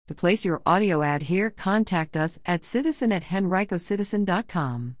To place your audio ad here, contact us at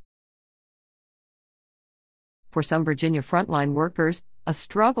citizen@henricocitizen.com. For some Virginia frontline workers, a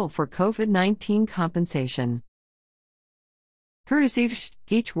struggle for COVID-19 compensation. Courtesy of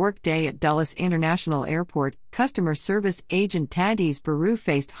each workday at Dulles International Airport, customer service agent Tadis Baru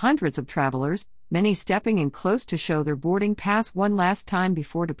faced hundreds of travelers, many stepping in close to show their boarding pass one last time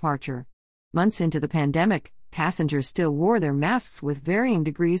before departure. Months into the pandemic, passengers still wore their masks with varying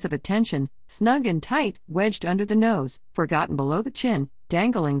degrees of attention, snug and tight, wedged under the nose, forgotten below the chin,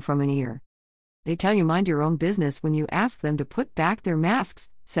 dangling from an ear. They tell you mind your own business when you ask them to put back their masks,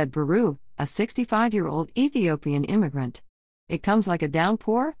 said Baru, a 65-year-old Ethiopian immigrant. It comes like a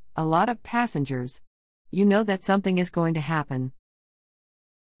downpour, a lot of passengers. You know that something is going to happen.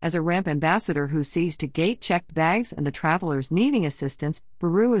 As a ramp ambassador who sees to gate-checked bags and the travelers needing assistance,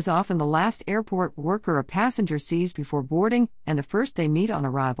 Baru is often the last airport worker a passenger sees before boarding and the first they meet on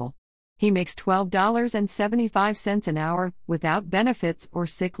arrival. He makes $12.75 an hour without benefits or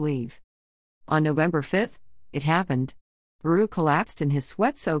sick leave. On November 5th, it happened. Baru collapsed in his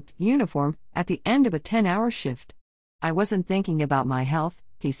sweat-soaked uniform at the end of a 10-hour shift. I wasn't thinking about my health,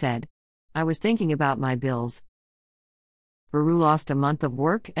 he said. I was thinking about my bills. Baru lost a month of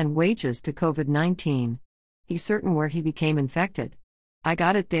work and wages to COVID-19. He's certain where he became infected. I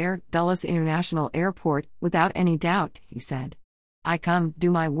got it there, Dulles International Airport, without any doubt, he said. I come,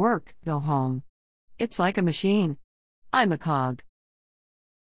 do my work, go home. It's like a machine. I'm a cog.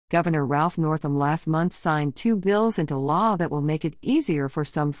 Governor Ralph Northam last month signed 2 bills into law that will make it easier for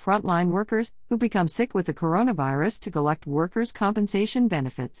some frontline workers who become sick with the coronavirus to collect workers' compensation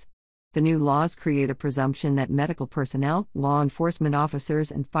benefits. The new laws create a presumption that medical personnel, law enforcement officers,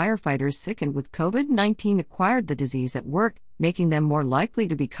 and firefighters sickened with COVID-19 acquired the disease at work, making them more likely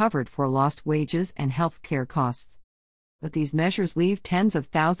to be covered for lost wages and health care costs. But these measures leave tens of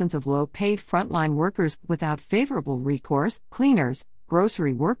thousands of low-paid frontline workers without favorable recourse: cleaners,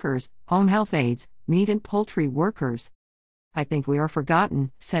 grocery workers, home health aides, meat and poultry workers. I think we are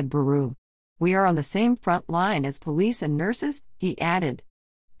forgotten, said Baru. We are on the same front line as police and nurses, he added.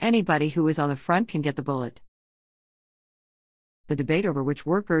 Anybody who is on the front can get the bullet. The debate over which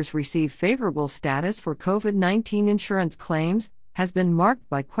workers receive favorable status for COVID-19 insurance claims has been marked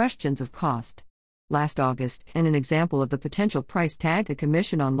by questions of cost. Last August, in an example of the potential price tag, the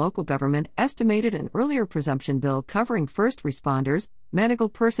Commission on Local Government estimated an earlier presumption bill covering first responders, medical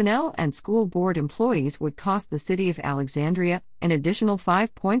personnel, and school board employees would cost the city of Alexandria an additional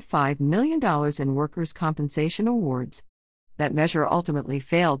 $5.5 million in workers' compensation awards. That measure ultimately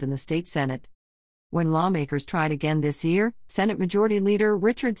failed in the state Senate. When lawmakers tried again this year, Senate Majority Leader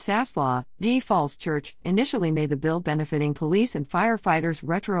Richard Saslaw, D. Falls Church, initially made the bill benefiting police and firefighters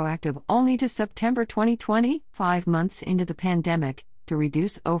retroactive only to September 2020, 5 months into the pandemic, to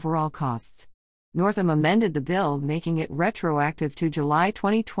reduce overall costs. Northam amended the bill, making it retroactive to July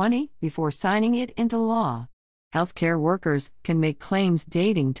 2020 before signing it into law. Healthcare workers can make claims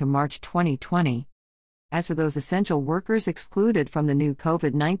dating to March 2020. As for those essential workers excluded from the new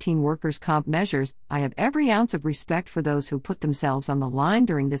COVID-19 workers' comp measures, I have every ounce of respect for those who put themselves on the line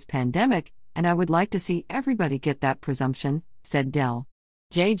during this pandemic, and I would like to see everybody get that presumption, said Del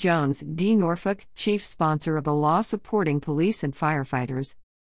J. Jones, D. Norfolk, chief sponsor of the law supporting police and firefighters.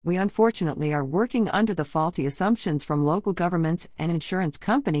 We unfortunately are working under the faulty assumptions from local governments and insurance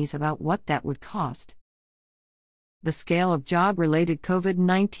companies about what that would cost. The scale of job-related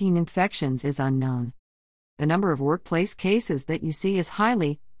COVID-19 infections is unknown. The number of workplace cases that you see is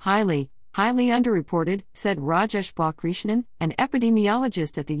highly underreported, said Rajesh Balakrishnan, an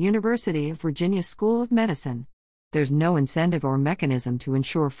epidemiologist at the University of Virginia School of Medicine. There's no incentive or mechanism to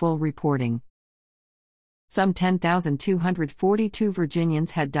ensure full reporting. Some 10,242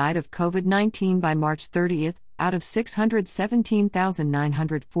 Virginians had died of COVID-19 by March 30th, out of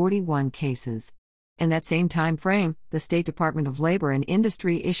 617,941 cases. In that same time frame, the State Department of Labor and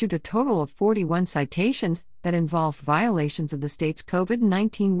Industry issued a total of 41 citations that involved violations of the state's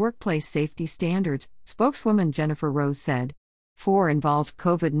COVID-19 workplace safety standards, spokeswoman Jennifer Rose said. 4 involved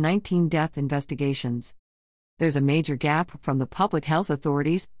COVID-19 death investigations. There's a major gap from the public health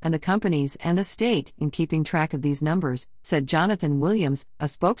authorities and the companies and the state in keeping track of these numbers, said Jonathan Williams, a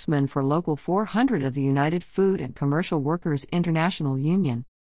spokesman for Local 400 of the United Food and Commercial Workers International Union.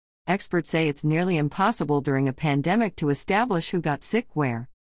 Experts say it's nearly impossible during a pandemic to establish who got sick where.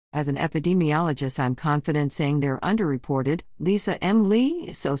 As an epidemiologist, I'm confident saying they're underreported, Lisa M. Lee,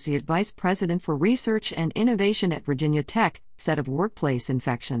 Associate Vice President for Research and Innovation at Virginia Tech, said of workplace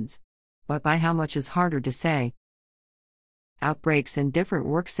infections. But by how much is harder to say. Outbreaks in different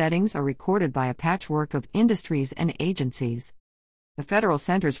work settings are recorded by a patchwork of industries and agencies. The Federal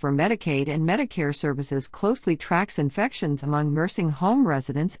Centers for Medicaid and Medicare Services closely tracks infections among nursing home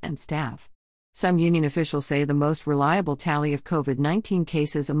residents and staff. Some union officials say the most reliable tally of COVID-19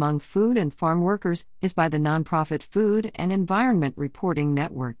 cases among food and farm workers is by the nonprofit Food and Environment Reporting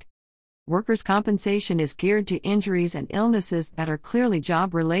Network. Workers' compensation is geared to injuries and illnesses that are clearly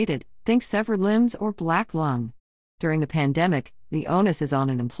job-related, think severed limbs or black lung. During the pandemic, the onus is on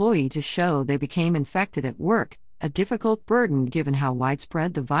an employee to show they became infected at work, a difficult burden given how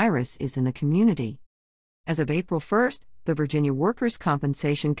widespread the virus is in the community. As of April 1, the Virginia Workers'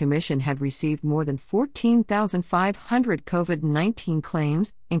 Compensation Commission had received more than 14,500 COVID-19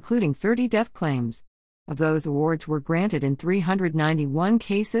 claims, including 30 death claims. Of those, awards were granted in 391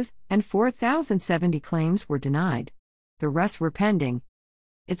 cases, and 4,070 claims were denied. The rest were pending.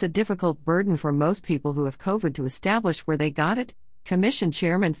 It's a difficult burden for most people who have COVID to establish where they got it, Commission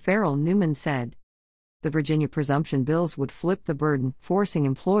Chairman Farrell Newman said. The Virginia presumption bills would flip the burden, forcing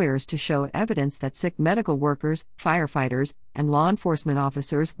employers to show evidence that sick medical workers, firefighters, and law enforcement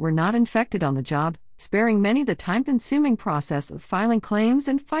officers were not infected on the job, sparing many the time-consuming process of filing claims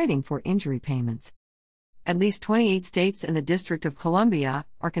and fighting for injury payments. At least 28 states and the District of Columbia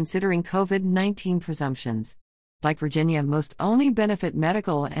are considering COVID-19 presumptions. Like Virginia, most only benefit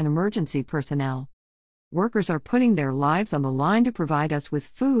medical and emergency personnel. Workers are putting their lives on the line to provide us with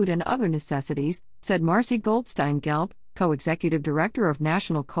food and other necessities, said Marcy Goldstein-Gelb, co-executive director of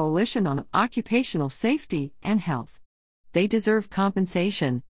National Coalition on Occupational Safety and Health. They deserve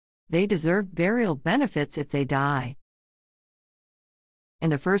compensation. They deserve burial benefits if they die. In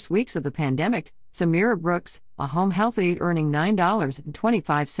the first weeks of the pandemic, Samira Brooks, a home health aide earning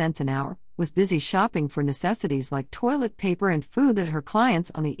 $9.25 an hour, was busy shopping for necessities like toilet paper and food that her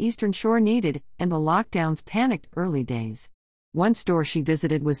clients on the Eastern Shore needed in the lockdown's panicked early days. One store she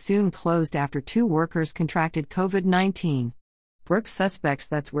visited was soon closed after 2 workers contracted COVID-19. Brooks suspects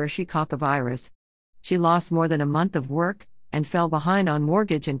that's where she caught the virus. She lost more than a month of work and fell behind on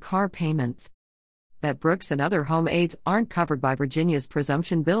mortgage and car payments. That Brooks and other home aides aren't covered by Virginia's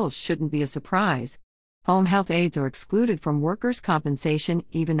presumption bills shouldn't be a surprise. Home health aides are excluded from workers' compensation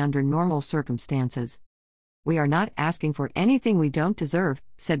even under normal circumstances. We are not asking for anything we don't deserve,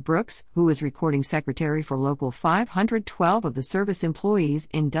 said Brooks, who is recording secretary for Local 512 of the Service Employees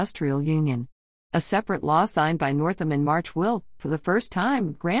Industrial Union. A separate law signed by Northam in March will, for the first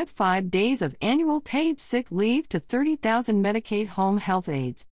time, grant 5 days of annual paid sick leave to 30,000 Medicaid home health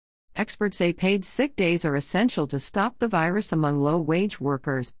aides. Experts say paid sick days are essential to stop the virus among low-wage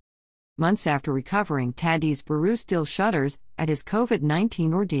workers. Months after recovering, Taddeus Baru still shudders at his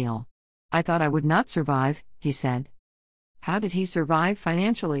COVID-19 ordeal. I thought I would not survive, he said. How did he survive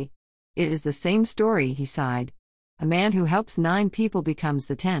financially? It is the same story, he sighed. A man who helps 9 people becomes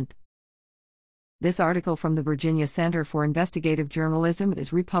the 10th. This article from the Virginia Center for Investigative Journalism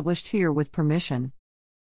is republished here with permission.